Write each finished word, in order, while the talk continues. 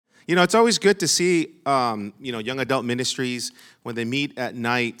It's always good to see, young adult ministries when they meet at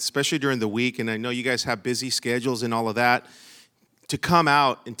night, especially during the week. And I know you guys have busy schedules and all of that, to come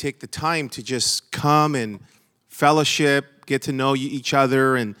out and take the time to just come and fellowship, get to know each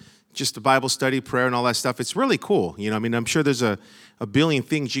other, and just the Bible study, prayer, and all that stuff. It's really cool. I'm sure there's a billion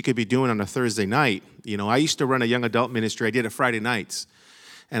things you could be doing on a Thursday night. I used to run a young adult ministry. I did it Friday nights.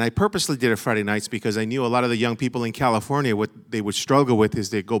 And I purposely did it Friday nights because I knew a lot of the young people in California, what they would struggle with is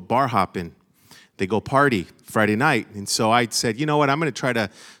they go bar hopping. They go party Friday night. And so I said, you know what, I'm going to try to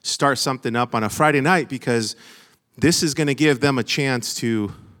start something up on a Friday night because this is going to give them a chance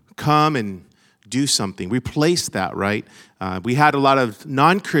to come and do something. Replace that, right? We had a lot of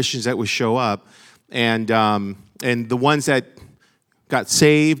non-Christians that would show up, and the ones that got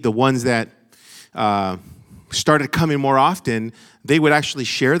saved, the ones that started coming more often, they would actually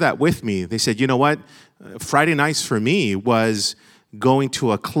share that with me. They said, you know what, Friday nights for me was going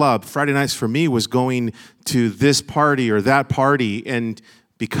to a club. Friday nights for me was going to this party or that party. And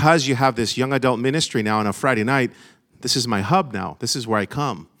because you have this young adult ministry now on a Friday night, this is my hub now. This is where I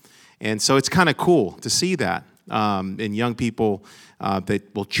come. And so it's kind of cool to see that. And young people that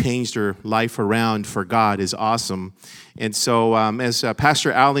will change their life around for God is awesome. And so as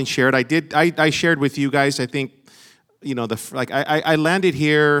Pastor Allen shared, I shared with you guys, I think, I landed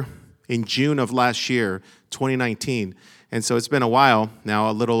here in June of last year, 2019. And so it's been a while now,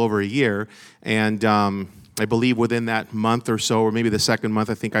 a little over a year. And I believe within that month or so, or maybe the second month,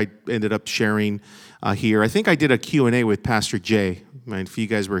 I think I ended up sharing here. I think I did a Q&A with Pastor Jay. If you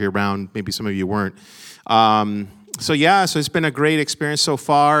guys were here around, maybe some of you weren't. So it's been a great experience so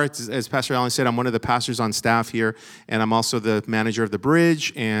far. As Pastor Allen said, I'm one of the pastors on staff here, and I'm also the manager of the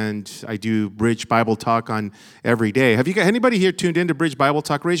Bridge, and I do Bridge Bible Talk on every day. Have you got anybody here tuned in to Bridge Bible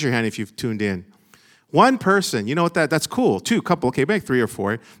Talk? Raise your hand if you've tuned in. One person. You know what? That's cool. Two, couple. Okay, maybe 3 or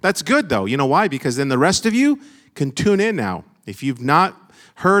 4. That's good, though. You know why? Because then the rest of you can tune in now. If you've not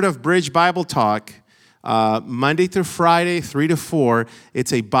heard of Bridge Bible Talk, Monday through Friday, 3 to 4,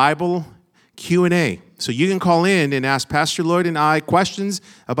 it's a Bible Q&A. So you can call in and ask Pastor Lloyd and I questions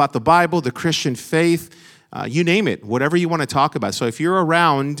about the Bible, the Christian faith, you name it, whatever you want to talk about. So if you're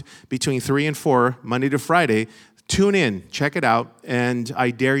around between 3 and 4, Monday to Friday, tune in, check it out, and I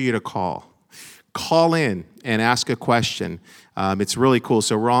dare you to call. Call in and ask a question. It's really cool.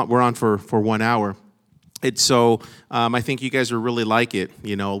 So we're on for 1 hour. I think you guys will really like it.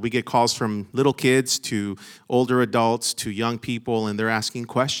 We get calls from little kids to older adults to young people, and they're asking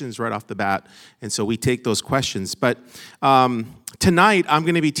questions right off the bat. And so we take those questions. But tonight, I'm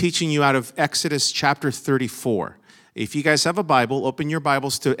going to be teaching you out of Exodus chapter 34. If you guys have a Bible, open your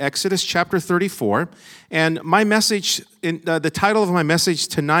Bibles to Exodus chapter 34. And my message, the title of my message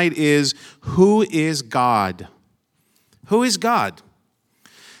tonight is, Who is God? Who is God?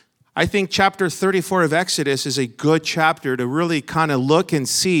 I think chapter 34 of Exodus is a good chapter to really kind of look and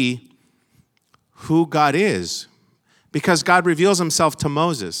see who God is, because God reveals himself to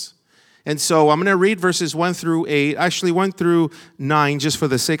Moses. And so I'm going to read verses 1 through 8, actually 1 through 9, just for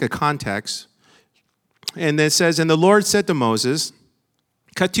the sake of context. And it says, And the Lord said to Moses,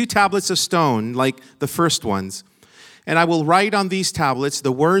 Cut 2 tablets of stone like the first ones, and I will write on these tablets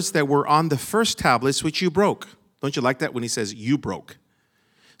the words that were on the first tablets which you broke. Don't you like that when he says you broke?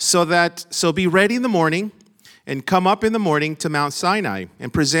 So be ready in the morning and come up in the morning to Mount Sinai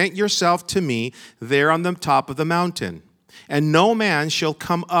and present yourself to me there on the top of the mountain. And no man shall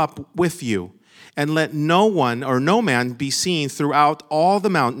come up with you, and let no man be seen throughout all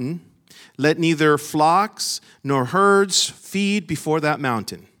the mountain. Let neither flocks nor herds feed before that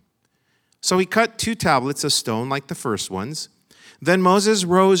mountain. So he cut 2 tablets of stone like the first ones. Then Moses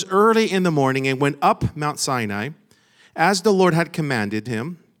rose early in the morning and went up Mount Sinai, as the Lord had commanded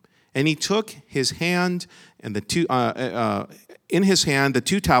him. And he took his hand and in his hand the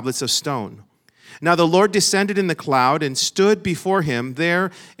 2 tablets of stone. Now the Lord descended in the cloud and stood before him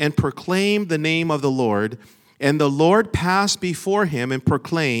there and proclaimed the name of the Lord. And the Lord passed before him and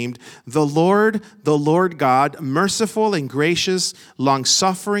proclaimed, the Lord God, merciful and gracious,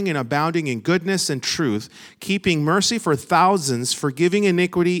 long-suffering and abounding in goodness and truth, keeping mercy for thousands, forgiving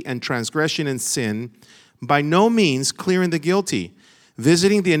iniquity and transgression and sin, by no means clearing the guilty,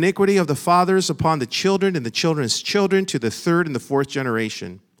 visiting the iniquity of the fathers upon the children and the children's children to the 3rd and the 4th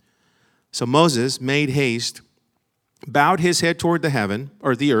generation. So Moses made haste, bowed his head toward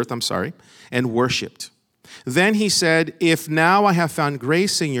the earth, and worshipped. Then he said, If now I have found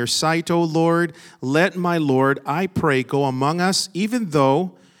grace in your sight, O Lord, let my Lord, I pray, go among us, even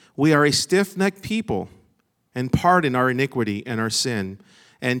though we are a stiff-necked people, and pardon our iniquity and our sin,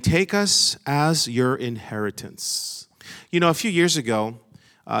 and take us as your inheritance. A few years ago,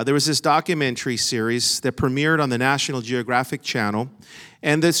 There was this documentary series that premiered on the National Geographic Channel,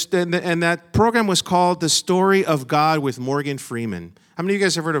 and that program was called The Story of God with Morgan Freeman. How many of you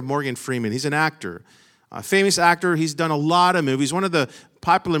guys have heard of Morgan Freeman? He's an actor, a famous actor. He's done a lot of movies. One of the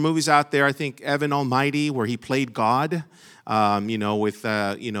popular movies out there, I think, Evan Almighty, where he played God, with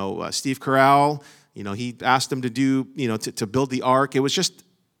Steve Carell. He asked him to do, to build the ark. It was just,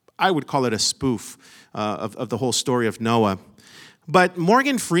 I would call it a spoof of the whole story of Noah. But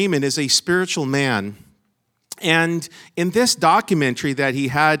Morgan Freeman is a spiritual man. And in this documentary that he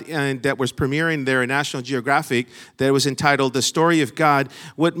had and that was premiering there in National Geographic that was entitled The Story of God,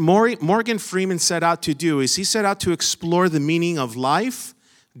 what Morgan Freeman set out to do is he set out to explore the meaning of life,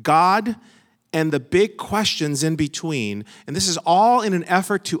 God, and the big questions in between. And this is all in an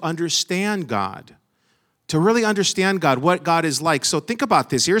effort to understand God, to really understand God, what God is like. So think about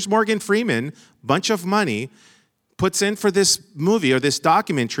this. Here's Morgan Freeman, bunch of money, puts in for this movie or this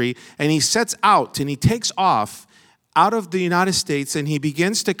documentary, and he sets out and he takes off out of the United States and he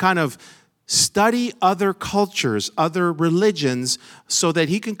begins to kind of study other cultures, other religions, so that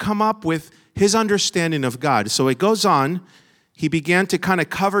he can come up with his understanding of God. So it goes on. He began to kind of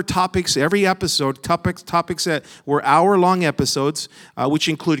cover topics, every episode, topics that were hour-long episodes, which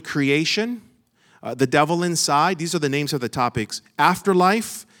include creation, the devil inside. These are the names of the topics.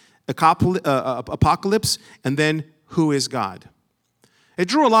 Afterlife, apocalypse, and then who is God? It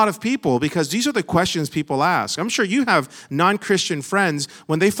drew a lot of people because these are the questions people ask. I'm sure you have non-Christian friends.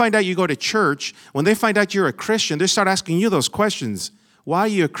 When they find out you go to church, when they find out you're a Christian, they start asking you those questions. Why are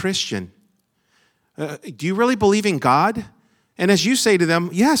you a Christian? Do you really believe in God? And as you say to them,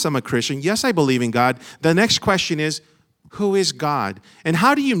 yes, I'm a Christian. Yes, I believe in God. The next question is, who is God? And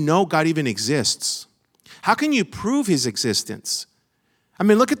how do you know God even exists? How can you prove his existence? I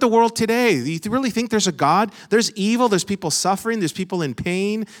mean, look at the world today. Do you really think there's a God? There's evil. There's people suffering. There's people in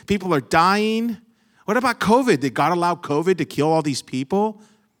pain. People are dying. What about COVID? Did God allow COVID to kill all these people?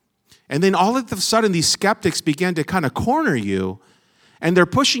 And then all of a sudden, these skeptics began to kind of corner you, and they're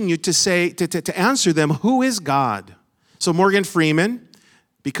pushing you to say, to answer them, who is God? So Morgan Freeman,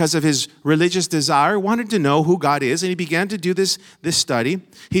 because of his religious desire, wanted to know who God is, and he began to do this study.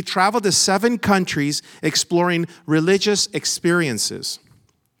 He traveled to 7 countries exploring religious experiences.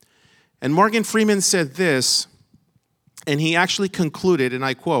 And Morgan Freeman said this, and he actually concluded, and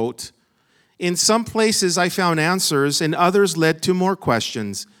I quote, "In some places I found answers, and others led to more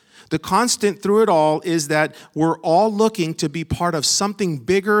questions. The constant through it all is that we're all looking to be part of something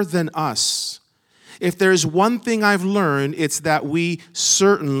bigger than us. If there's one thing I've learned, it's that we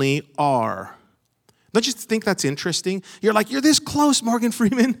certainly are." Don't you think that's interesting? You're like, you're this close, Morgan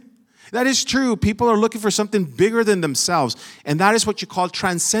Freeman. That is true. People are looking for something bigger than themselves, and that is what you call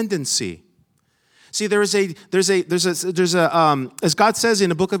transcendency. See, as God says in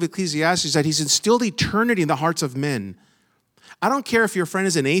the book of Ecclesiastes, that he's instilled eternity in the hearts of men. I don't care if your friend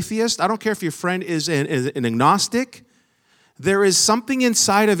is an atheist. I don't care if your friend is an agnostic. There is something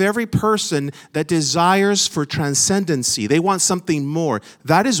inside of every person that desires for transcendency. They want something more.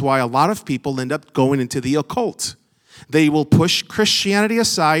 That is why a lot of people end up going into the occult. They will push Christianity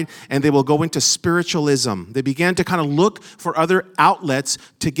aside and they will go into spiritualism. They began to kind of look for other outlets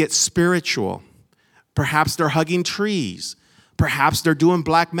to get spiritual. Perhaps they're hugging trees. Perhaps they're doing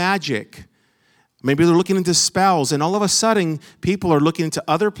black magic. Maybe they're looking into spells. And all of a sudden, people are looking into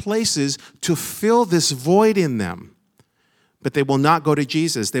other places to fill this void in them. But they will not go to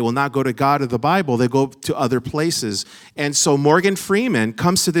Jesus. They will not go to God or the Bible. They go to other places. And so Morgan Freeman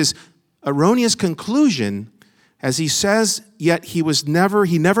comes to this erroneous conclusion, as he says, yet he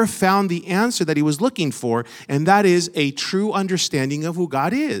never found the answer that he was looking for, and that is a true understanding of who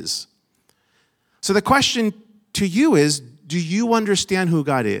God is. So the question to you is, do you understand who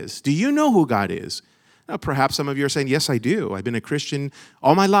God is? Do you know who God is? Now, perhaps some of you are saying, yes, I do. I've been a Christian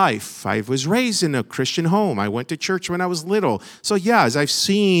all my life. I was raised in a Christian home. I went to church when I was little. So yeah, as I've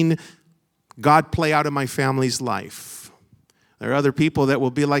seen God play out in my family's life. There are other people that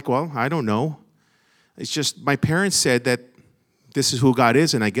will be like, well, I don't know. It's just my parents said that this is who God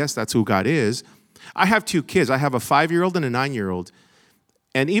is, and I guess that's who God is. I have 2 kids. I have a 5-year-old and a 9-year-old.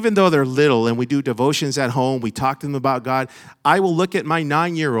 And even though they're little and we do devotions at home, we talk to them about God, I will look at my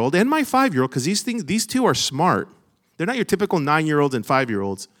 9-year-old and my 5-year-old, because these 2 are smart. They're not your typical 9-year-olds and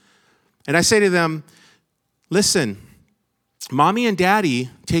 5-year-olds. And I say to them, listen, Mommy and Daddy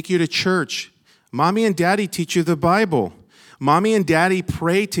take you to church. Mommy and Daddy teach you the Bible. Mommy and Daddy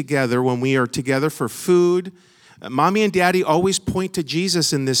pray together when we are together for food. Mommy and Daddy always point to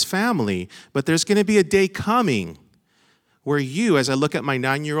Jesus in this family. But there's going to be a day coming where you, as I look at my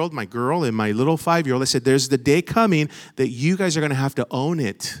 9-year-old, my girl, and my little 5-year-old, I said, there's the day coming that you guys are going to have to own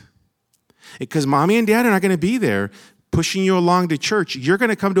it. Because mommy and dad are not going to be there pushing you along to church. You're going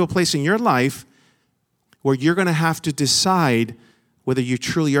to come to a place in your life where you're going to have to decide whether you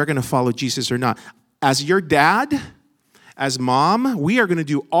truly are going to follow Jesus or not. As your dad, as mom, we are going to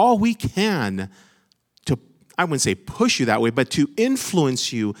do all we can to, I wouldn't say push you that way, but to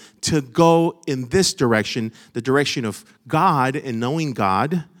influence you to go in this direction, the direction of God and knowing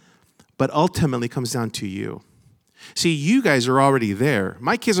God, but ultimately comes down to you. See, you guys are already there.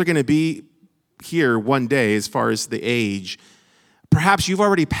 My kids are going to be here one day as far as the age. Perhaps you've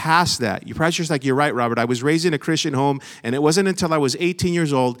already passed that. Perhaps you're like, you're right, Robert. I was raised in a Christian home, and it wasn't until I was 18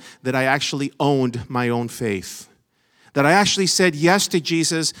 years old that I actually owned my own faith, that I actually said yes to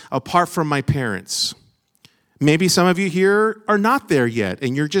Jesus apart from my parents. Maybe some of you here are not there yet,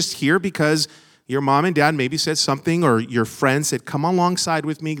 and you're just here because your mom and dad maybe said something, or your friend said, come alongside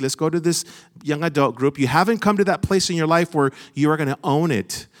with me. Let's go to this young adult group. You haven't come to that place in your life where you are going to own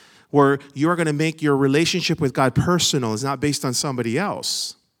it, where you are going to make your relationship with God personal. It's not based on somebody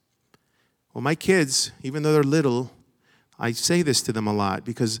else. Well, my kids, even though they're little, I say this to them a lot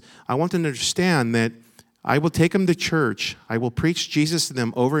because I want them to understand that I will take them to church. I will preach Jesus to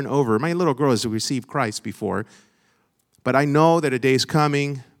them over and over. My little girl has received Christ before, but I know that a day is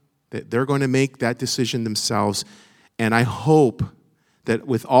coming that they're going to make that decision themselves, and I hope that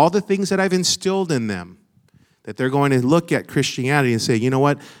with all the things that I've instilled in them, that they're going to look at Christianity and say, you know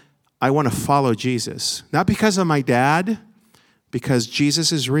what? I want to follow Jesus. Not because of my dad, because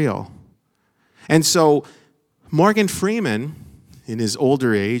Jesus is real. And so Morgan Freeman, in his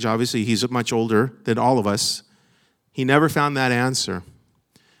older age, obviously he's much older than all of us, he never found that answer.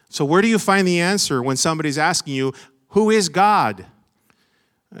 So where do you find the answer when somebody's asking you, who is God?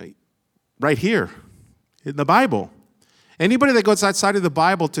 Right here in the Bible. Anybody that goes outside of the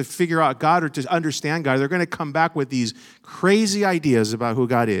Bible to figure out God or to understand God, they're going to come back with these crazy ideas about who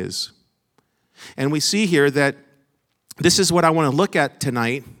God is. And we see here that this is what I want to look at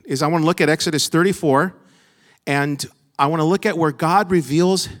tonight, is I want to look at Exodus 34, and I want to look at where God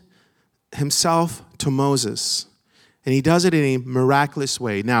reveals himself to Moses. And he does it in a miraculous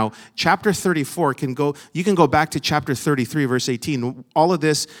way. Now, chapter 34 you can go back to chapter 33, verse 18. All of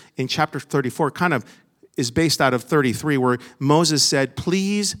this in chapter 34 kind of is based out of 33, where Moses said,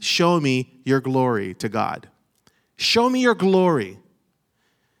 please show me your glory to God. Show me your glory.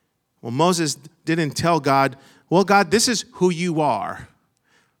 Well, Moses didn't tell God, well, God, this is who you are.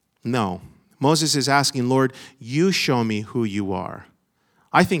 No. Moses is asking, Lord, you show me who you are.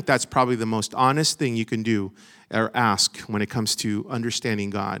 I think that's probably the most honest thing you can do or ask when it comes to understanding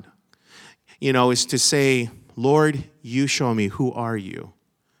God. Is to say, Lord, you show me, who are you?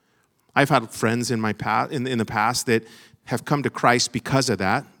 I've had friends in the past that have come to Christ because of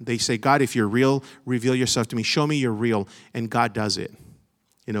that. They say, God, if you're real, reveal yourself to me. Show me you're real. And God does it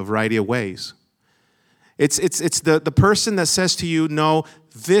in a variety of ways. It's the person that says to you, no,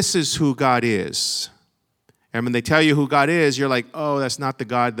 this is who God is. And when they tell you who God is, you're like, oh, that's not the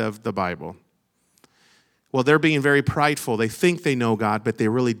God of the Bible. Well, they're being very prideful. They think they know God, but they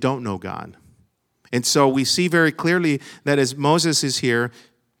really don't know God. And so we see very clearly that as Moses is here,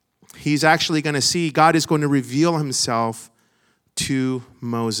 he's actually going to see, God is going to reveal himself to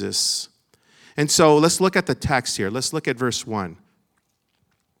Moses. And so let's look at the text here. Let's look at verse 1.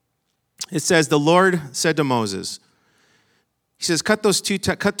 It says, the Lord said to Moses, he says, cut two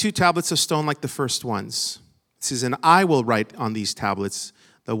tablets of stone like the first ones. It says, and I will write on these tablets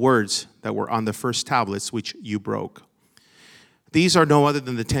the words that were on the first tablets which you broke. These are no other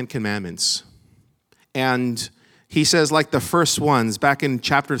than the 10 Commandments. And he says, like the first ones, back in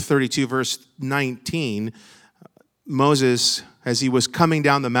chapter 32, verse 19, Moses, as he was coming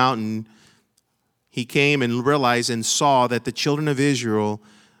down the mountain, he came and realized and saw that the children of Israel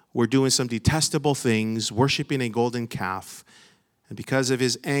were doing some detestable things, worshiping a golden calf. And because of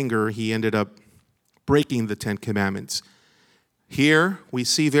his anger, he ended up breaking the 10 Commandments. Here we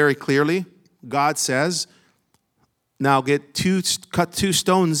see very clearly, God says, now cut two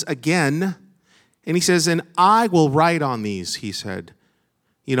stones again. And he says, and I will write on these, he said.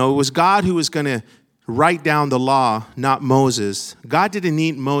 It was God who was going to write down the law, not Moses. God didn't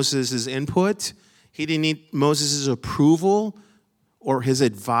need Moses' input. He didn't need Moses' approval or his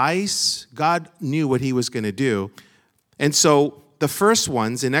advice. God knew what he was going to do. And so the first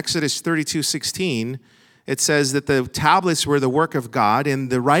ones in Exodus 32:16, it says that the tablets were the work of God, and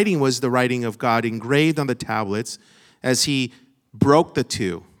the writing was the writing of God engraved on the tablets as he broke the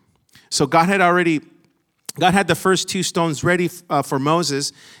two. So God had already God had the first two stones ready for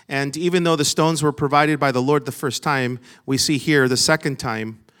Moses, and even though the stones were provided by the Lord the first time, we see here the second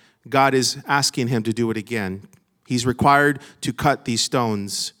time, God is asking him to do it again. He's required to cut these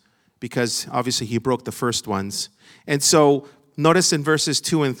stones because obviously he broke the first ones. And so notice in verses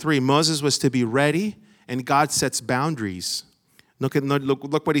 2 and 3, Moses was to be ready, and God sets boundaries.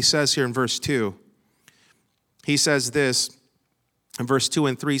 Look what he says here in verse 2. He says this in verse 2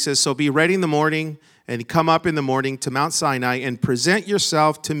 and 3. He says, so be ready in the morning, and come up in the morning to Mount Sinai, and present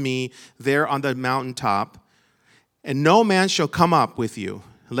yourself to me there on the mountaintop, and no man shall come up with you.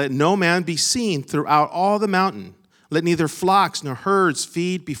 Let no man be seen throughout all the mountain. Let neither flocks nor herds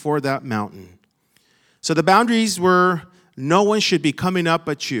feed before that mountain. So the boundaries were no one should be coming up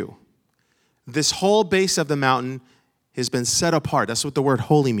but you. This whole base of the mountain has been set apart. That's what the word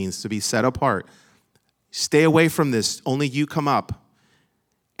holy means, to be set apart. Stay away from this. Only you come up.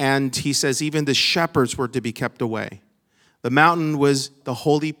 And he says even the shepherds were to be kept away. The mountain was the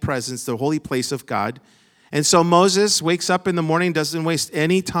holy presence, the holy place of God. And so Moses wakes up in the morning, doesn't waste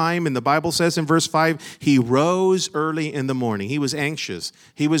any time. And the Bible says in verse 5, he rose early in the morning. He was anxious.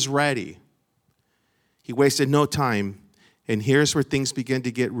 He was ready. He wasted no time. And here's where things begin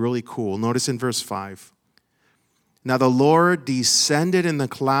to get really cool. Notice in verse 5. Now the Lord descended in the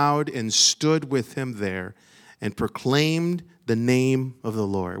cloud and stood with him there and proclaimed the name of the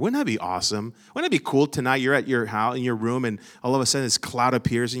Lord. Wouldn't that be awesome? Wouldn't it be cool tonight? You're at your house, in your room, and all of a sudden this cloud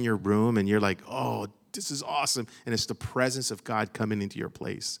appears in your room, and you're like, oh, this is awesome. And it's the presence of God coming into your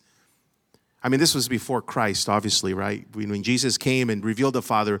place. I mean, this was before Christ, obviously, right? When Jesus came and revealed the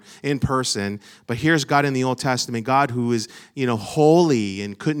Father in person. But here's God in the Old Testament, God who is, holy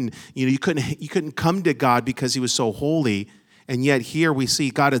and you couldn't come to God because he was so holy. And yet here we see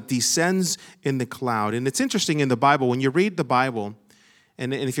God descends in the cloud. And it's interesting in the Bible, when you read the Bible,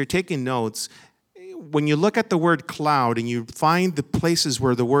 and if you're taking notes, when you look at the word cloud and you find the places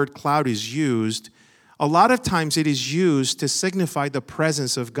where the word cloud is used, a lot of times it is used to signify the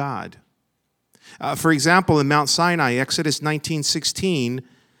presence of God. For example, in Mount Sinai, Exodus 19:16,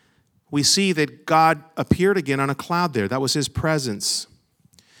 we see that God appeared again on a cloud there. That was his presence.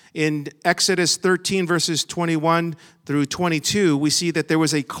 In Exodus 13, verses 21 through 22, we see that there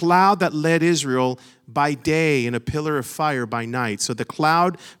was a cloud that led Israel by day and a pillar of fire by night. So the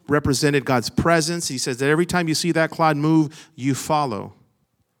cloud represented God's presence. He says that every time you see that cloud move, you follow.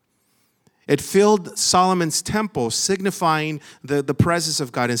 It filled Solomon's temple, signifying the presence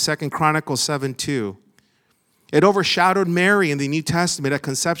of God in 2 Chronicles 7:2. It overshadowed Mary in the New Testament at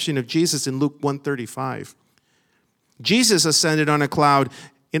conception of Jesus in Luke 1:35. Jesus ascended on a cloud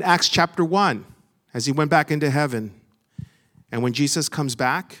in Acts chapter 1 as he went back into heaven. And when Jesus comes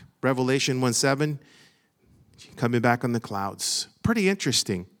back, Revelation 1:7, coming back on the clouds. Pretty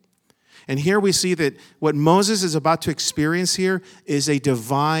interesting. And here we see that what Moses is about to experience here is a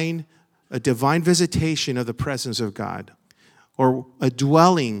divine visitation of the presence of God, or a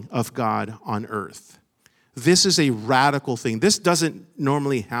dwelling of God on earth. This is a radical thing. This doesn't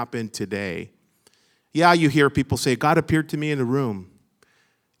normally happen today. Yeah, you hear people say, God appeared to me in a room.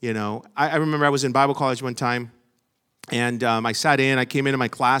 I remember I was in Bible college one time, and I came into my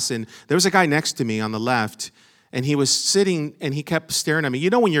class, and there was a guy next to me on the left, and he was sitting, and he kept staring at me.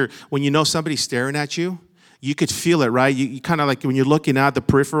 When you know somebody's staring at you, you could feel it, right? You kind of like when you're looking at the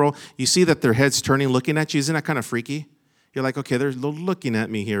peripheral, you see that their head's turning, looking at you. Isn't that kind of freaky? You're like, okay, they're looking at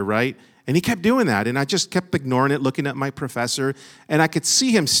me here, right? And he kept doing that, and I just kept ignoring it, looking at my professor, and I could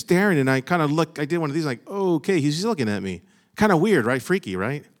see him staring, and I kind of I did one of these, like, oh, okay, he's looking at me. Kind of weird, right? Freaky,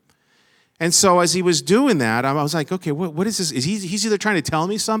 right? And so as he was doing that, I was like, okay, what is this? He's either trying to tell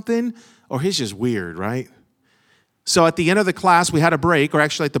me something, or he's just weird, right? So at the end of the class, we had a break, or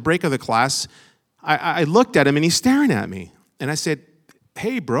actually at the break of the class, I looked at him, and he's staring at me. And I said,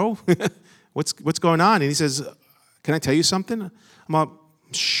 hey, bro, what's going on? And he says, can I tell you something? I'm like,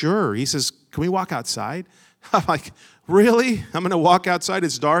 sure. He says, can we walk outside? I'm like, really? I'm going to walk outside?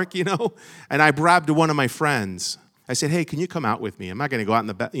 It's dark, And I grabbed one of my friends. I said, hey, can you come out with me? I'm not going to go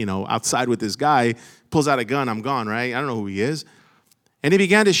out outside with this guy. Pulls out a gun, I'm gone, right? I don't know who he is. And he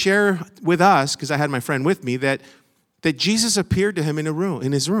began to share with us, because I had my friend with me, that Jesus appeared to him in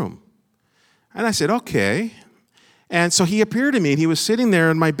his room. And I said, okay. And so he appeared to me, and he was sitting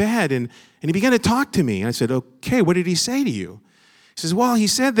there in my bed, and he began to talk to me. And I said, okay, what did he say to you? He says, well, he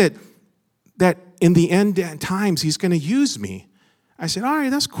said that in the end times, he's going to use me. I said, all right,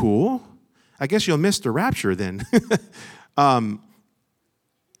 that's cool. I guess you'll miss the rapture then. And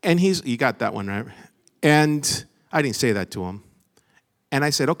you got that one, right? And I didn't say that to him. And I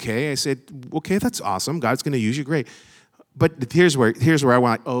said, okay, that's awesome. God's going to use you, great. But here's where I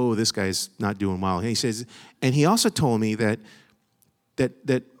went, oh, this guy's not doing well. And he says, and he also told me that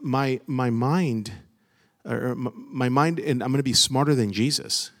my mind, and I'm going to be smarter than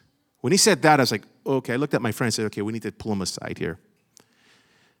Jesus. When he said that, I was like, okay. I looked at my friend and said, okay, we need to pull him aside here.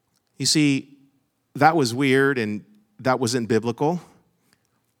 You see, that was weird and that wasn't biblical.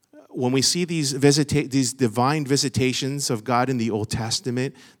 When we see these divine visitations of God in the Old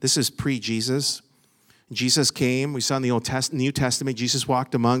Testament, this is pre-Jesus. Jesus came. We saw in the New Testament, Jesus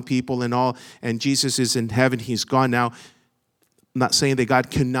walked among people and all, and Jesus is in heaven. He's gone now. I'm not saying that God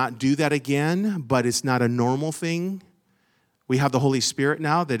cannot do that again, but it's not a normal thing. We have the Holy Spirit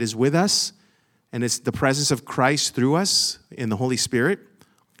now that is with us, and it's the presence of Christ through us in the Holy Spirit.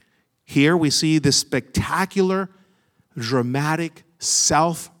 Here we see this spectacular, dramatic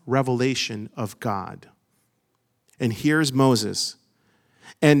self-revelation of God. And here's Moses.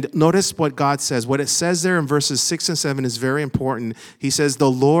 And notice what God says. What it says there in verses 6 and 7 is very important. He says, the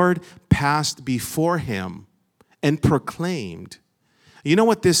Lord passed before him and proclaimed. You know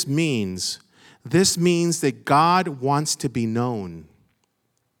what this means? This means that God wants to be known.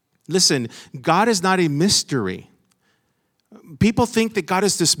 Listen, God is not a mystery. People think that God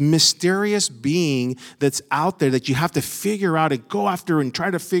is this mysterious being that's out there that you have to figure out and go after and try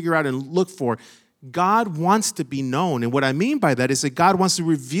to figure out and look for. God wants to be known. And what I mean by that is that God wants to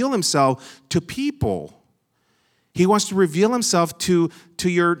reveal himself to people. He wants to reveal himself to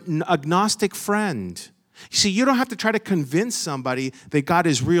your agnostic friend. You see, you don't have to try to convince somebody that God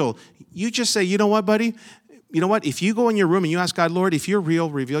is real. You just say, you know what, buddy? You know what? If you go in your room and you ask God, Lord, if you're real,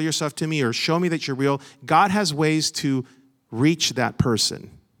 reveal yourself to me or show me that you're real, God has ways to reach that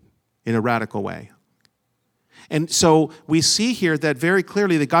person in a radical way. And so we see here that very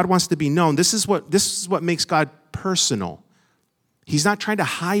clearly that God wants to be known. This is what makes God personal. He's not trying to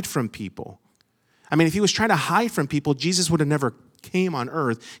hide from people. I mean, if he was trying to hide from people, Jesus would have never came on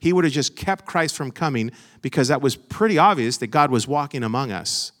earth. He would have just kept Christ from coming because that was pretty obvious that God was walking among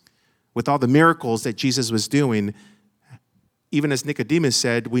us with all the miracles that Jesus was doing. Even as Nicodemus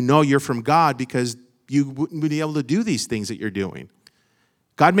said, we know you're from God because you wouldn't be able to do these things that you're doing.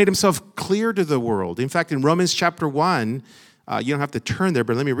 God made himself clear to the world. In fact, in Romans chapter 1, you don't have to turn there,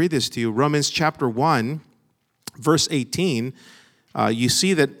 but let me read this to you. Romans chapter 1, verse 18, you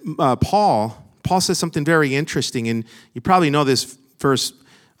see that Paul says something very interesting, and you probably know this verse.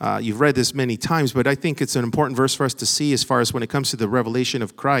 You've read this many times, but I think it's an important verse for us to see as far as when it comes to the revelation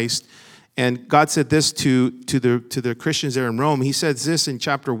of Christ. And God said this to the Christians there in Rome. He says this in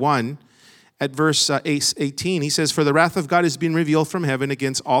chapter 1. At verse 18, he says, for the wrath of God is being revealed from heaven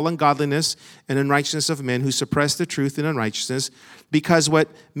against all ungodliness and unrighteousness of men who suppress the truth in unrighteousness, because what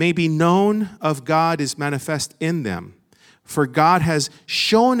may be known of God is manifest in them. For God has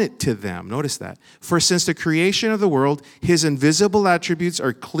shown it to them. Notice that. For since the creation of the world, his invisible attributes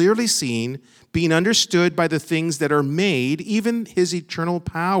are clearly seen, being understood by the things that are made, even his eternal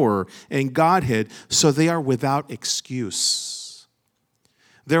power and Godhead, so they are without excuse.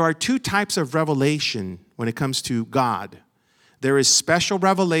 There are two types of revelation when it comes to God. There is special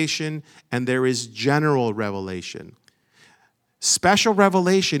revelation and there is general revelation. Special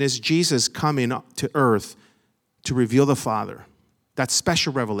revelation is Jesus coming to earth to reveal the Father. That's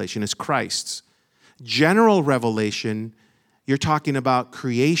special revelation. It's Christ's. General revelation, you're talking about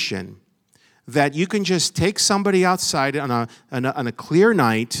creation. That you can just take somebody outside on a clear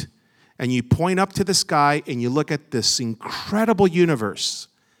night and you point up to the sky and you look at this incredible universe.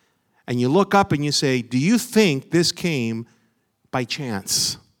 And you look up and you say, do you think this came by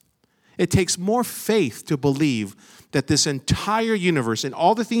chance? It takes more faith to believe that this entire universe and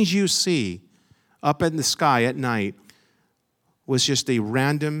all the things you see up in the sky at night was just a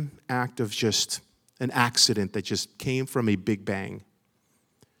random act of just an accident that just came from a big bang.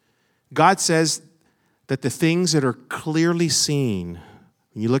 God says that the things that are clearly seen,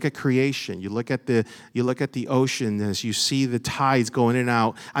 when you look at creation, you look at the ocean as you see the tides going in and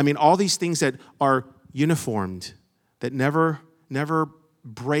out. I mean, all these things that are uniformed, that never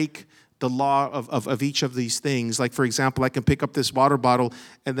break the law of each of these things. Like, for example, I can pick up this water bottle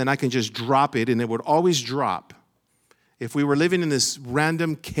and then I can just drop it and it would always drop. If we were living in this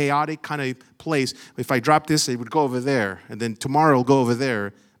random, chaotic kind of place, if I drop this, it would go over there. And then tomorrow it'll go over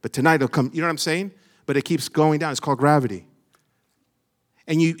there. But tonight it'll come, you know what I'm saying? But it keeps going down. It's called gravity.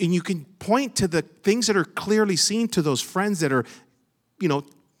 And you can point to the things that are clearly seen to those friends that are,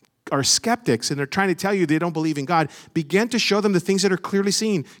 are skeptics and they're trying to tell you they don't believe in God. Begin to show them the things that are clearly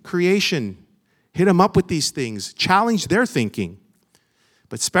seen. Creation. Hit them up with these things. Challenge their thinking.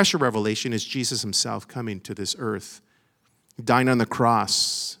 But special revelation is Jesus himself coming to this earth, dying on the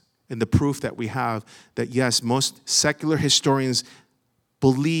cross, and the proof that we have that, yes, most secular historians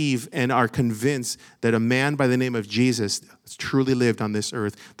believe and are convinced that a man by the name of Jesus truly lived on this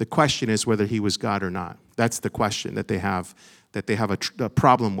earth. The question is whether he was God or not. That's the question that they have a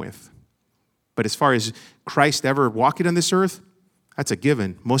problem with. But as far as Christ ever walking on this earth, that's a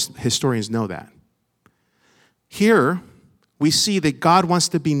given. Most historians know that. Here, we see that God wants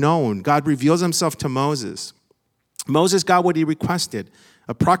to be known. God reveals himself to Moses. Moses got what he requested,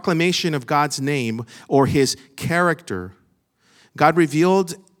 a proclamation of God's name or his character. God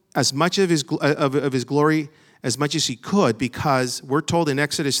revealed as much of his glory as much as he could, because we're told in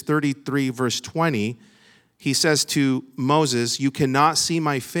Exodus 33, verse 20, he says to Moses, "You cannot see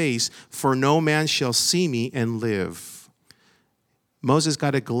my face, for no man shall see me and live." Moses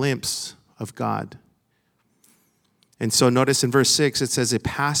got a glimpse of God. And so notice in verse 6, it says, it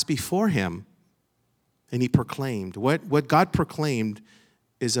passed before him, and he proclaimed. What God proclaimed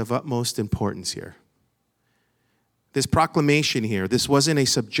is of utmost importance here. This proclamation here, this wasn't a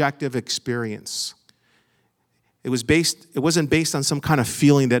subjective experience. It wasn't based on some kind of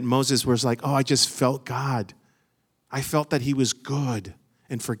feeling that Moses was like, oh, I just felt God. I felt that he was good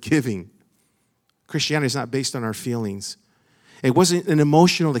and forgiving. Christianity is not based on our feelings. It wasn't an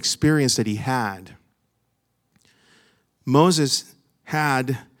emotional experience that he had. Moses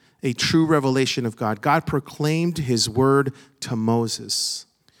had a true revelation of God. God proclaimed his word to Moses.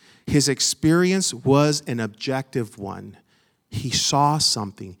 His experience was an objective one. He saw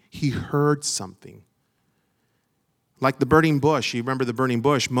something. He heard something. Like the burning bush. You remember the burning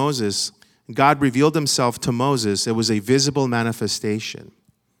bush? Moses, God revealed himself to Moses. It was a visible manifestation.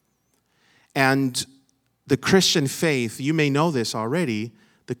 And the Christian faith, you may know this already,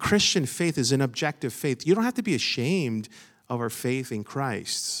 the Christian faith is an objective faith. You don't have to be ashamed of our faith in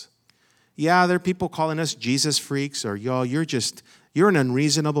Christ. Yeah, there are people calling us Jesus freaks, or you're an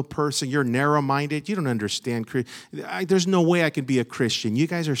unreasonable person. You're narrow-minded. You don't understand. There's no way I can be a Christian. You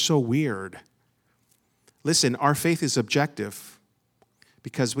guys are so weird. Listen, our faith is objective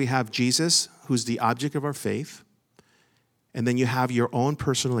because we have Jesus, who's the object of our faith, and then you have your own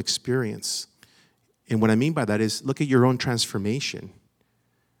personal experience. And what I mean by that is, look at your own transformation.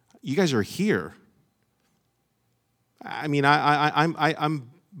 You guys are here. I mean, I'm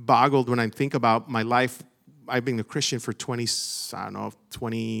boggled when I think about my life. I've been a Christian for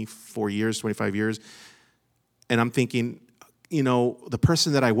 24 years, 25 years. And I'm thinking, the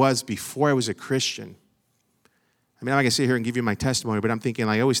person that I was before I was a Christian. I mean, I'm not going to sit here and give you my testimony, but I'm thinking,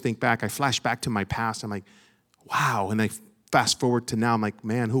 I always think back, I flash back to my past. I'm like, wow. And I fast forward to now, I'm like,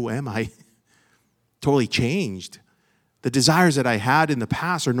 man, who am I? Totally changed. The desires that I had in the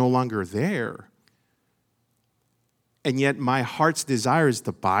past are no longer there. And yet my heart's desire is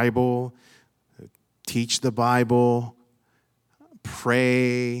the Bible, teach the Bible,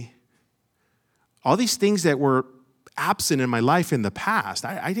 pray. All these things that were absent in my life in the past.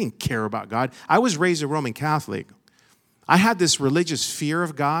 I didn't care about God. I was raised a Roman Catholic. I had this religious fear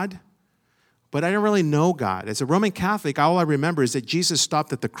of God, but I didn't really know God. As a Roman Catholic, all I remember is that Jesus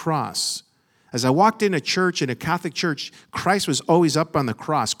stopped at the cross. As I walked in a Catholic church, Christ was always up on the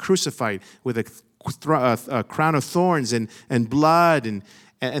cross, crucified with a crown of thorns and blood, and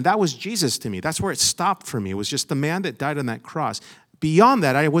that was Jesus to me. That's where it stopped for me. It was just the man that died on that cross. Beyond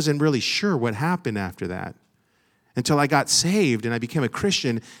that, I wasn't really sure what happened after that until I got saved and I became a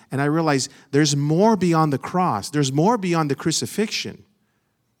Christian, and I realized there's more beyond the cross. There's more beyond the crucifixion.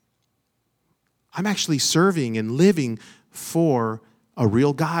 I'm actually serving and living for a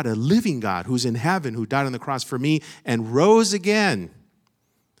real God, a living God who's in heaven, who died on the cross for me and rose again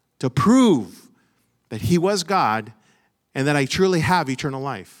to prove that he was God and that I truly have eternal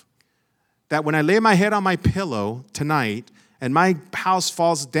life. That when I lay my head on my pillow tonight and my house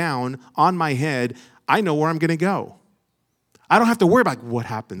falls down on my head, I know where I'm going to go. I don't have to worry about what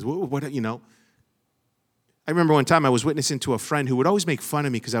happens. I remember one time I was witnessing to a friend who would always make fun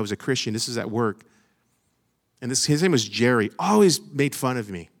of me because I was a Christian. This is at work. And his name was Jerry. Always made fun of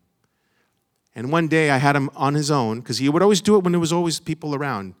me. And one day I had him on his own, because he would always do it when there was always people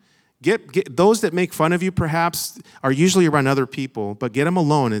around. Get those that make fun of you perhaps are usually around other people, but get them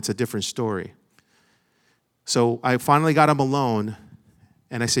alone, it's a different story. So I finally got him alone,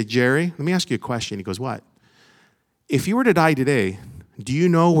 and I said, Jerry, let me ask you a question. He goes, what? If you were to die today, do you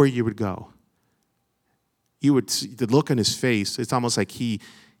know where you would go? You would see the look on his face. It's almost like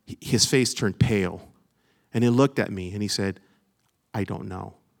his face turned pale. And he looked at me and he said, I don't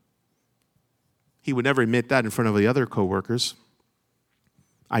know. He would never admit that in front of the other coworkers.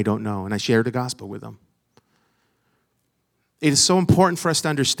 I don't know. And I shared the gospel with him. It is so important for us to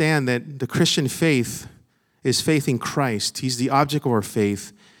understand that the Christian faith is faith in Christ. He's the object of our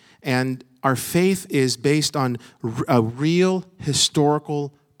faith. And our faith is based on a real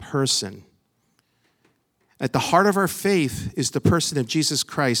historical person. At the heart of our faith is the person of Jesus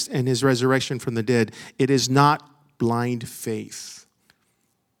Christ and his resurrection from the dead. It is not blind faith.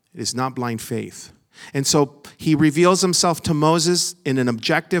 It is not blind faith. And so he reveals himself to Moses in an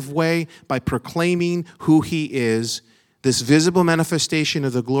objective way by proclaiming who he is, this visible manifestation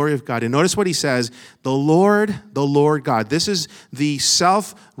of the glory of God. And notice what he says, the Lord God. This is the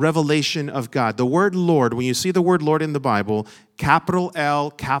self-revelation of God. The word Lord, when you see the word Lord in the Bible, capital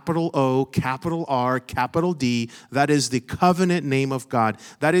L, capital O, capital R, capital D, that is the covenant name of God.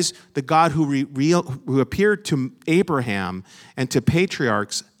 That is the God who appeared to Abraham and to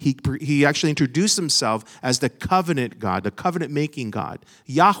patriarchs. He actually introduced himself as the covenant God, the covenant-making God,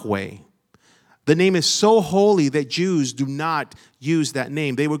 Yahweh. The name is so holy that Jews do not use that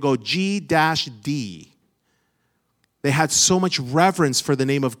name. They would go G-D. They had so much reverence for the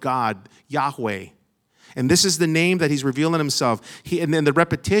name of God, Yahweh. And this is the name that he's revealing himself. And then the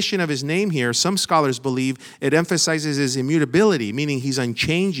repetition of his name here, some scholars believe it emphasizes his immutability, meaning he's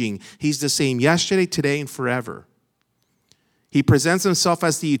unchanging. He's the same yesterday, today, and forever. He presents himself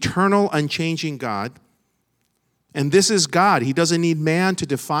as the eternal, unchanging God. And this is God. He doesn't need man to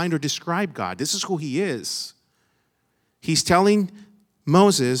define or describe God. This is who he is. He's telling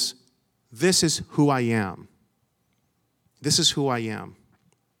Moses, this is who I am. This is who I am.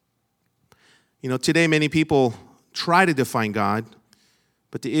 You know, today many people try to define God,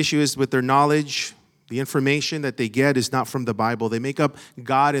 but the issue is with their knowledge, the information that they get is not from the Bible. They make up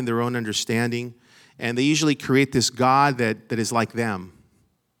God in their own understanding, and they usually create this God that is like them.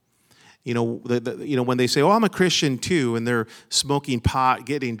 You know, when they say, oh, I'm a Christian too, and they're smoking pot,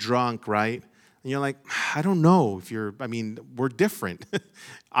 getting drunk, right? And you're like, I don't know if we're different.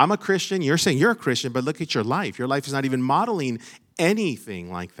 I'm a Christian, you're saying you're a Christian, but look at your life. Your life is not even modeling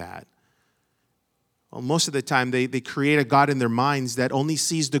anything like that. Well, most of the time, they create a God in their minds that only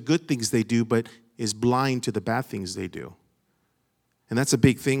sees the good things they do, but is blind to the bad things they do. And that's a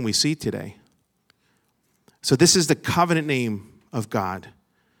big thing we see today. So this is the covenant name of God.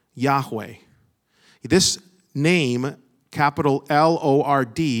 Yahweh. This name, capital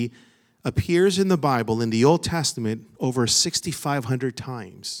L-O-R-D, appears in the Bible in the Old Testament over 6,500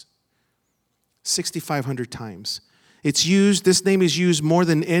 times. 6,500 times. This name is used more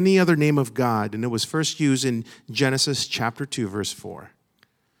than any other name of God, and it was first used in Genesis chapter 2, verse 4.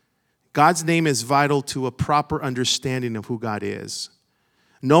 God's name is vital to a proper understanding of who God is.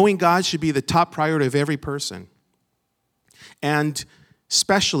 Knowing God should be the top priority of every person. And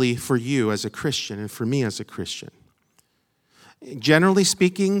especially for you as a Christian and for me as a Christian. Generally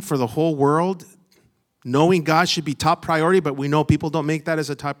speaking, for the whole world, knowing God should be top priority, but we know people don't make that as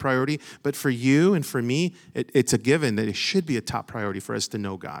a top priority. But for you and for me, it's a given that it should be a top priority for us to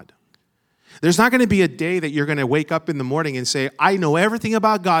know God. There's not going to be a day that you're going to wake up in the morning and say, I know everything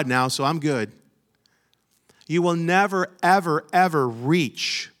about God now, so I'm good. You will never, ever, ever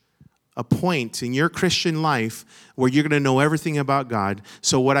reach a point in your Christian life where you're going to know everything about God.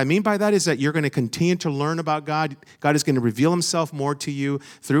 So what I mean by that is that you're going to continue to learn about God. God is going to reveal himself more to you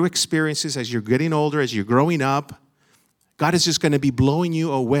through experiences as you're getting older, as you're growing up. God is just going to be blowing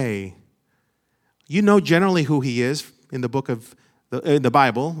you away. You know generally who he is in the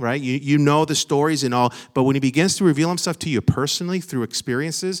Bible, right? You know the stories and all, but when he begins to reveal himself to you personally through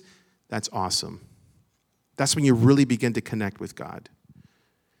experiences, that's awesome. That's when you really begin to connect with God.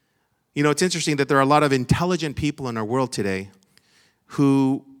 You know, it's interesting that there are a lot of intelligent people in our world today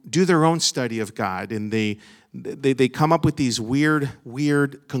who do their own study of God, and they come up with these weird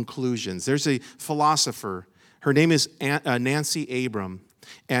conclusions. There's a philosopher. Her name is Nancy Abram,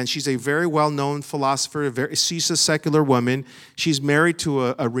 and she's a very well-known philosopher. She's a secular woman. She's married to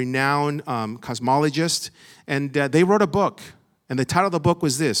a renowned cosmologist, and they wrote a book, and the title of the book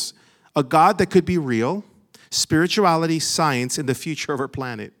was this: A God That Could Be Real, Spirituality, Science, and the Future of Our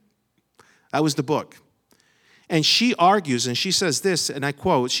Planet. That was the book. And she argues, and she says this, and I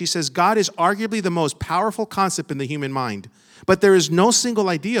quote, she says, God is arguably the most powerful concept in the human mind, but there is no single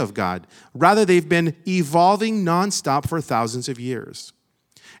idea of God. Rather, they've been evolving nonstop for thousands of years.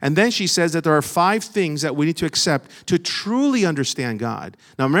 And then she says that there are 5 things that we need to accept to truly understand God.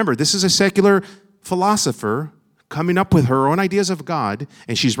 Now remember, this is a secular philosopher coming up with her own ideas of God,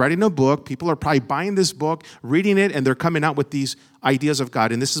 and she's writing a book. People are probably buying this book, reading it, and they're coming out with these ideas of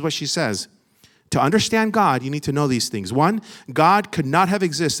God. And this is what she says. To understand God, you need to know these things. 1, God could not have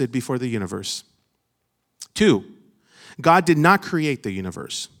existed before the universe. 2, God did not create the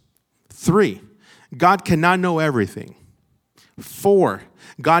universe. 3, God cannot know everything. 4,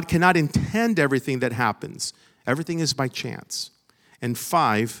 God cannot intend everything that happens. Everything is by chance. And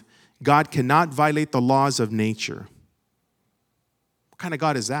 5, God cannot violate the laws of nature. What kind of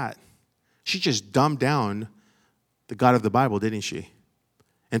God is that? She just dumbed down the God of the Bible, didn't she?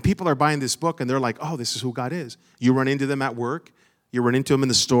 And people are buying this book and they're like, oh, this is who God is. You run into them at work. You run into them in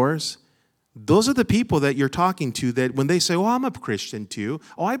the stores. Those are the people that you're talking to that when they say, oh, I'm a Christian too.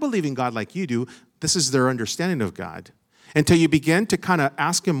 Oh, I believe in God like you do. This is their understanding of God. Until you begin to kind of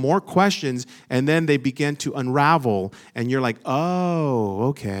ask them more questions and then they begin to unravel and you're like, oh,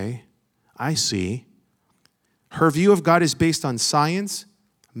 okay, I see. Her view of God is based on science,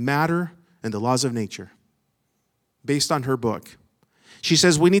 matter, and the laws of nature. Based on her book. She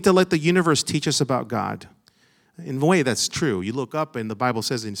says we need to let the universe teach us about God. In a way, that's true. You look up and the Bible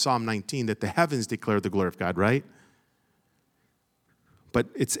says in Psalm 19 that the heavens declare the glory of God, right? But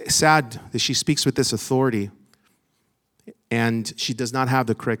it's sad that she speaks with this authority and she does not have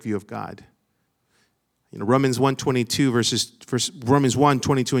the correct view of God. Romans 1:22 Romans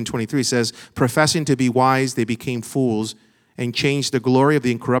 1:22 and 23 says, professing to be wise, they became fools and changed the glory of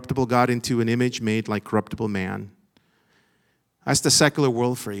the incorruptible God into an image made like corruptible man. That's the secular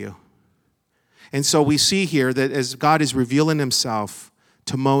world for you. And so we see here that as God is revealing himself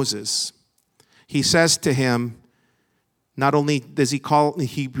to Moses, he says to him, not only does he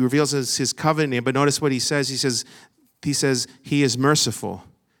reveals his covenant name, but notice what he says. He says, he is merciful,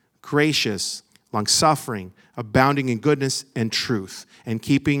 gracious, long-suffering, abounding in goodness and truth, and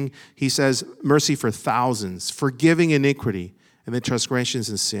keeping, he says, mercy for thousands, forgiving iniquity and the transgressions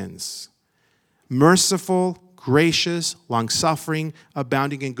and sins. Merciful, gracious, long-suffering,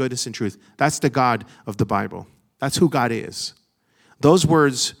 abounding in goodness and truth. That's the God of the Bible. That's who God is. Those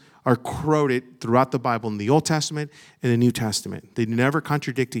words are quoted throughout the Bible in the Old Testament and the New Testament. They never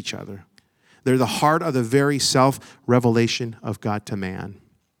contradict each other. They're the heart of the very self-revelation of God to man.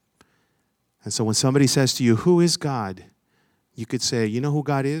 And so when somebody says to you, who is God? You could say, you know who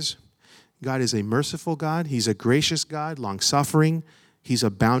God is? God is a merciful God. He's a gracious God, long-suffering. He's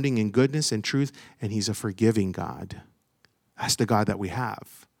abounding in goodness and truth, and he's a forgiving God. That's the God that we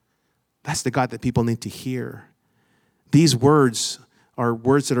have. That's the God that people need to hear. These words are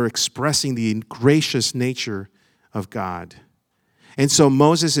words that are expressing the gracious nature of God. And so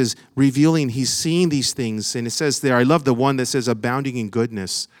Moses is revealing, he's seeing these things, and it says there, I love the one that says abounding in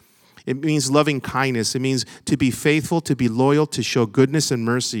goodness. It means loving kindness. It means to be faithful, to be loyal, to show goodness and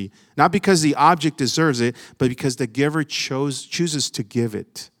mercy. Not because the object deserves it, but because the giver chooses to give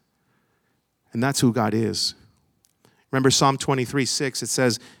it. And that's who God is. Remember Psalm 23:6, it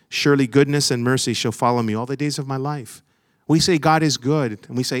says, surely goodness and mercy shall follow me all the days of my life. We say God is good,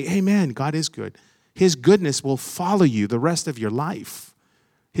 and we say, amen, God is good. His goodness will follow you the rest of your life.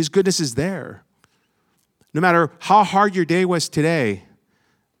 His goodness is there. No matter how hard your day was today,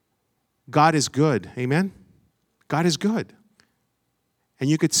 God is good. Amen? God is good. And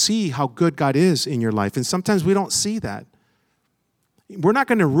you could see how good God is in your life. And sometimes we don't see that. We're not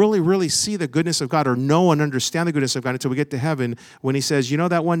going to really see the goodness of God or know and understand the goodness of God until we get to heaven when he says, you know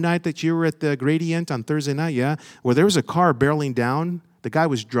that one night that you were at the Gradient on Thursday night? Yeah. Where there was a car barreling down. The guy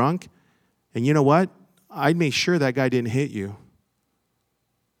was drunk. And you know what? I made sure that guy didn't hit you.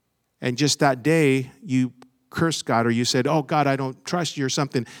 And just that day, you cursed God or you said, oh, God, I don't trust you or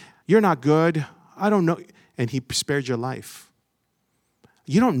something. You're not good. I don't know. And he spared your life.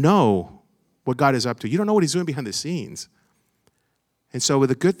 You don't know what God is up to. You don't know what he's doing behind the scenes. And so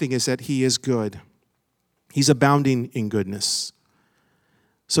the good thing is that he is good. He's abounding in goodness.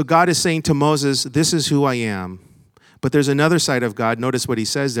 So God is saying to Moses, this is who I am. But there's another side of God. Notice what he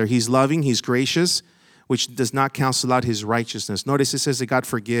says there. He's loving, he's gracious, which does not cancel out his righteousness. Notice it says that God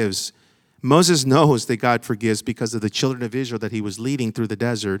forgives. Moses knows that God forgives because of the children of Israel that he was leading through the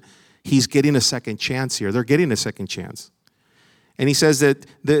desert. He's getting a second chance here. They're getting a second chance. And he says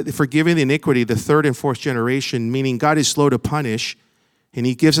that forgiving the iniquity, the third and fourth generation, meaning God is slow to punish, and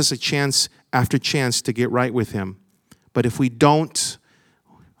he gives us a chance after chance to get right with him. But if we don't,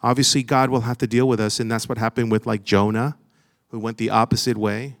 obviously God will have to deal with us, and that's what happened with like Jonah, who went the opposite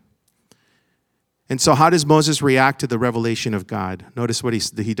way. And so how does Moses react to the revelation of God? Notice what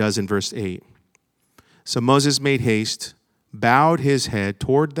he does in verse 8. So Moses made haste, bowed his head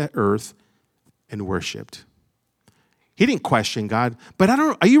toward the earth, and worshiped. He didn't question God. But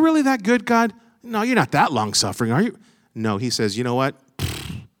are you really that good, God? No, you're not that long-suffering, are you? No, he says, you know what?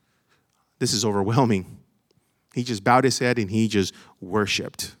 This is overwhelming. He just bowed his head and he just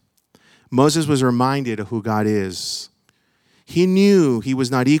worshiped. Moses was reminded of who God is. He knew he was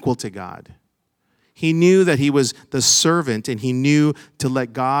not equal to God. He knew that he was the servant, and he knew to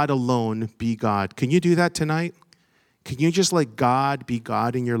let God alone be God. Can you do that tonight? Can you just let God be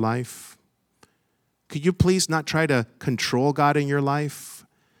God in your life? Could you please not try to control God in your life?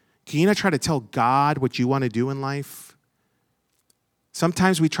 Can you not try to tell God what you want to do in life?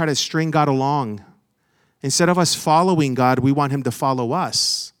 Sometimes we try to string God along. Instead of us following God, we want him to follow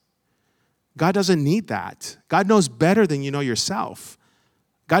us. God doesn't need that. God knows better than you know yourself.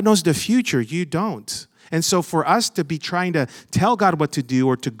 God knows the future. You don't. And so for us to be trying to tell God what to do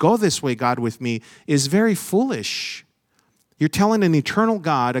or to go this way, God, with me, is very foolish. You're telling an eternal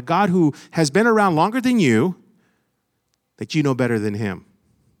God, a God who has been around longer than you, that you know better than him.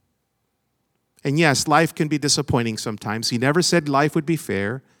 And yes, life can be disappointing sometimes. He never said life would be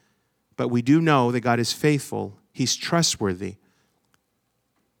fair, but we do know that God is faithful. He's trustworthy.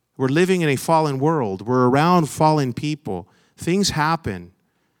 We're living in a fallen world. We're around fallen people. Things happen.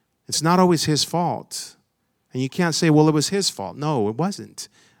 It's not always his fault. And you can't say, well, it was his fault. No, it wasn't.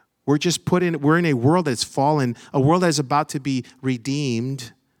 We're in a world that's fallen, a world that is about to be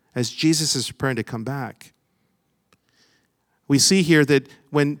redeemed as Jesus is preparing to come back. We see here that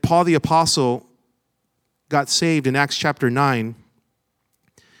when Paul the Apostle got saved in Acts chapter 9,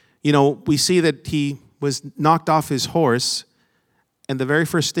 we see that he was knocked off his horse. And the very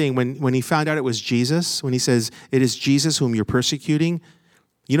first thing, when he found out it was Jesus, when he says, it is Jesus whom you're persecuting,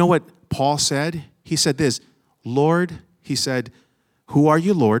 you know what Paul said? He said this, Lord, he said, who are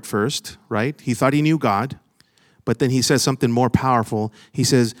you, Lord, first, right? He thought he knew God. But then he says something more powerful. He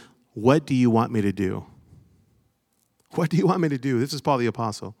says, what do you want me to do? What do you want me to do? This is Paul the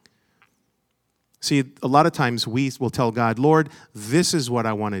Apostle. See, a lot of times we will tell God, Lord, this is what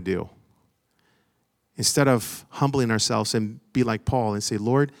I want to do. Instead of humbling ourselves and be like Paul and say,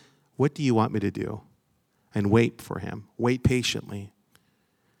 Lord, what do you want me to do? And wait for him. Wait patiently.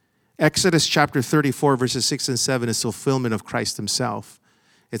 Exodus chapter 34, verses 6 and 7 is fulfillment of Christ himself.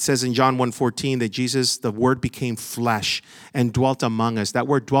 It says in John 1:14 that Jesus, the Word became flesh and dwelt among us. That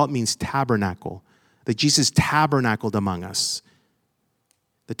word dwelt means tabernacle. That Jesus tabernacled among us.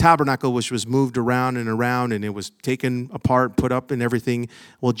 The tabernacle, which was moved around and it was taken apart, put up and everything.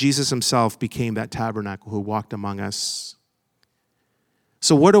 Well, Jesus himself became that tabernacle who walked among us.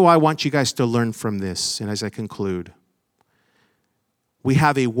 So what do I want you guys to learn from this? And as I conclude, we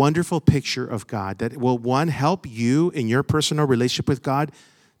have a wonderful picture of God that will, one, help you in your personal relationship with God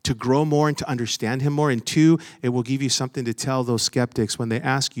to grow more and to understand him more. And two, it will give you something to tell those skeptics when they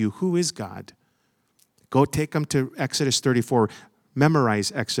ask you, who is God? Go take them to Exodus 34.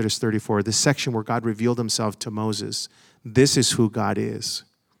 Memorize Exodus 34, the section where God revealed himself to Moses. This is who God is.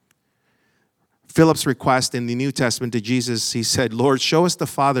 Philip's request in the New Testament to Jesus, he said, Lord, show us the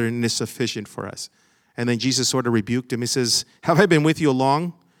Father and it is sufficient for us. And then Jesus sort of rebuked him. He says, have I been with you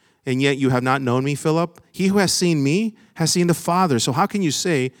long, and yet you have not known me, Philip? He who has seen me has seen the Father. So how can you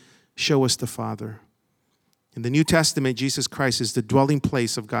say, show us the Father? In the New Testament, Jesus Christ is the dwelling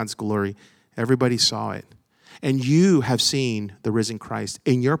place of God's glory. Everybody saw it. And you have seen the risen Christ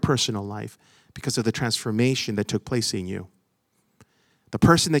in your personal life because of the transformation that took place in you. The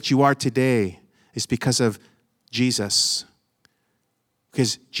person that you are today is because of Jesus.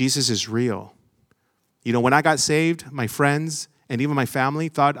 Because Jesus is real. When I got saved, my friends and even my family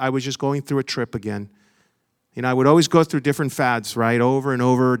thought I was just going through a trip again. I would always go through different fads, right? Over and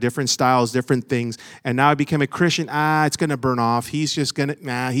over, different styles, different things. And now I became a Christian. It's going to burn off. He's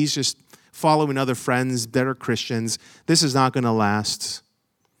just following other friends that are Christians. This is not going to last.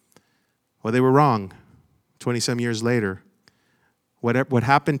 Well, they were wrong 20-some years later. What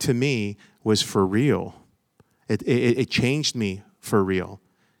happened to me was for real. It changed me for real.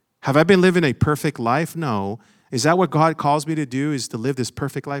 Have I been living a perfect life? No. Is that what God calls me to do, is to live this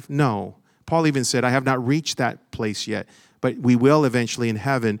perfect life? No. Paul even said, I have not reached that place yet, but we will eventually in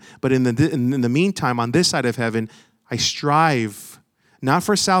heaven. But in the meantime, on this side of heaven, I strive, not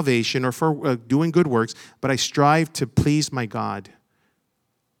for salvation or for doing good works, but I strive to please my God.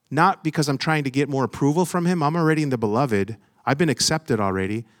 Not because I'm trying to get more approval from him. I'm already in the beloved. I've been accepted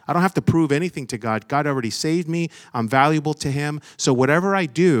already. I don't have to prove anything to God. God already saved me. I'm valuable to him. So whatever I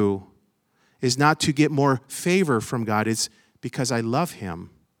do is not to get more favor from God. It's because I love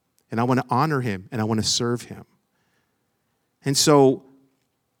him and I want to honor him and I want to serve him. And so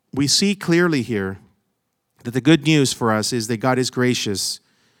we see clearly here that the good news for us is that God is gracious.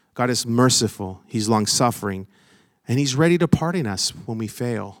 God is merciful. He's long-suffering. And he's ready to pardon us when we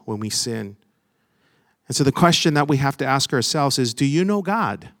fail, when we sin. And so the question that we have to ask ourselves is, do you know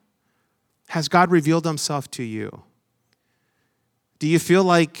God? Has God revealed himself to you? Do you feel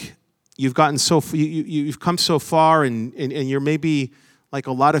like you've gotten you've come so far and you're maybe like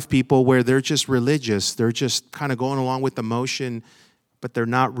a lot of people where they're just religious. They're just kind of going along with the motion, but they're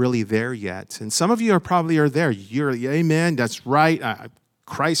not really there yet. And some of you probably are there. You're, amen, that's right.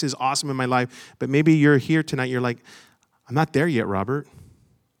 Christ is awesome in my life. But maybe you're here tonight. You're like, I'm not there yet, Robert.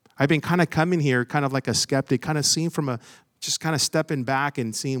 I've been kind of coming here kind of like a skeptic, kind of seeing just kind of stepping back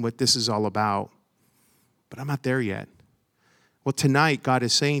and seeing what this is all about. But I'm not there yet. Well, tonight, God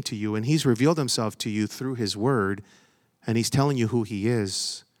is saying to you, and he's revealed himself to you through his word, and he's telling you who he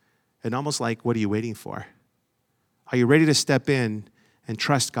is. And almost like, what are you waiting for? Are you ready to step in and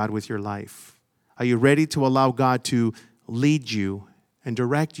trust God with your life? Are you ready to allow God to lead you and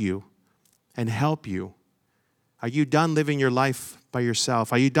direct you and help you? Are you done living your life by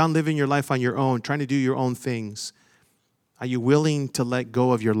yourself? Are you done living your life on your own, trying to do your own things? Are you willing to let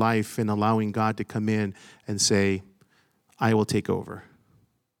go of your life and allowing God to come in and say, I will take over?